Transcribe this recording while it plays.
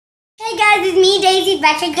Hey guys, it's me Daisy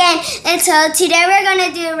back again, and so today we're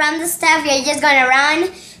gonna do run the stuff. You're just gonna run,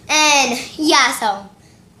 and yeah, so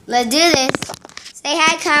let's do this. Say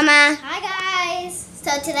hi, Kama. Hi guys. So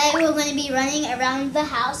today we're going to be running around the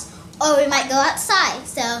house, or we might go outside.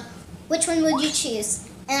 So which one would you choose?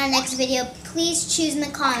 In our next video, please choose in the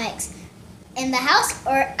comics, in the house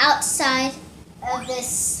or outside of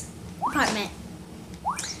this apartment.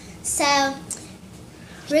 So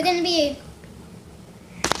we're going to be.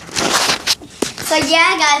 So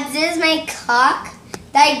yeah, guys, this is my clock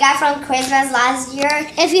that I got from Christmas last year.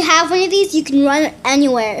 If you have one of these, you can run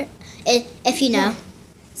anywhere, if you know.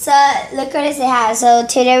 So look what it has. So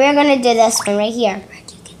today we're gonna do this one right here.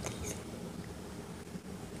 Where'd you get these?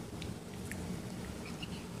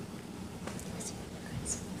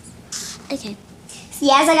 Okay. So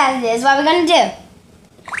yes, I got this. What we're gonna do.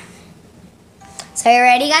 So you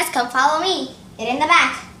ready, guys? Come follow me. Get in the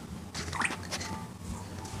back.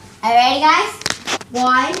 Are you ready, guys?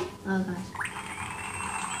 One. Oh god.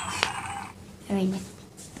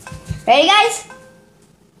 Ready, guys?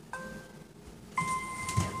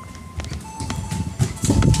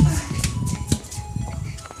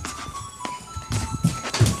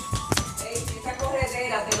 Esa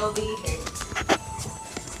corredera, te lo dije.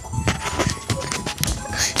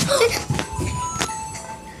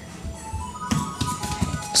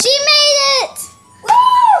 She made it!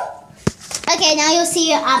 Woo! Okay, now you'll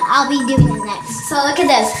see I'll be doing it next. So look at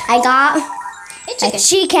this. I got a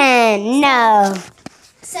chicken. No.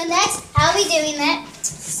 So next, I'll be doing that.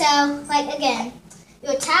 So, like again,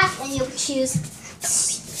 you'll tap and you'll choose.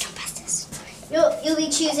 You'll be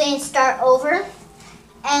choosing start over,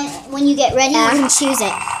 and when you get ready, you can choose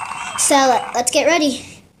it. So let's get ready.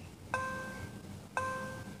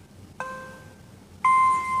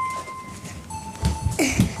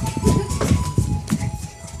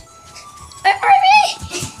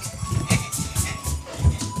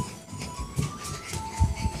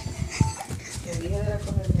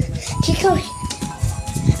 Keep going.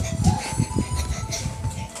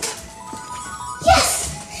 Yes!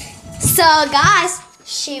 So guys,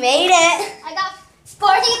 she made it. I got 42.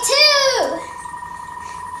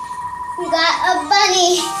 We got a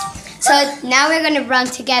bunny. So now we're gonna run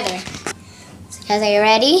together. So guys, are you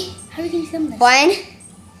ready? How are we gonna film this? 1,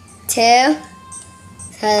 2,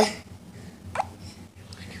 3.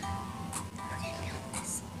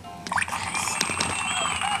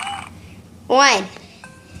 One,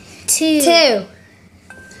 2. 2. Go!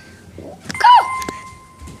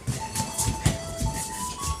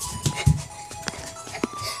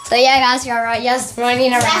 So yeah, guys, you're just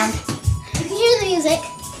running around. You can hear the music.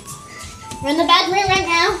 We're in the bedroom right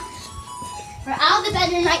now. We're out of the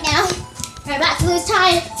bedroom right now. We're about to lose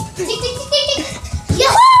time. Tick, tick, tick, tick, tick.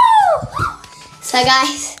 Yes! So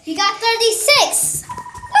guys, You got 36.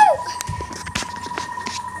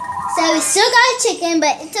 So we still got a chicken,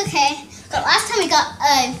 but it's okay. But last time we got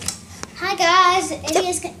hi guys.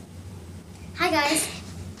 Hi guys.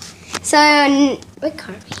 so what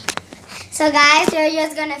car? So guys, we're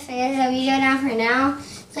just gonna finish the video now for now.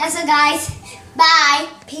 So guys, bye,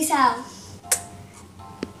 peace out.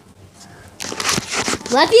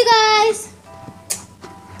 Love you guys.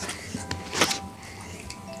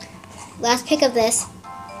 Last pick of this.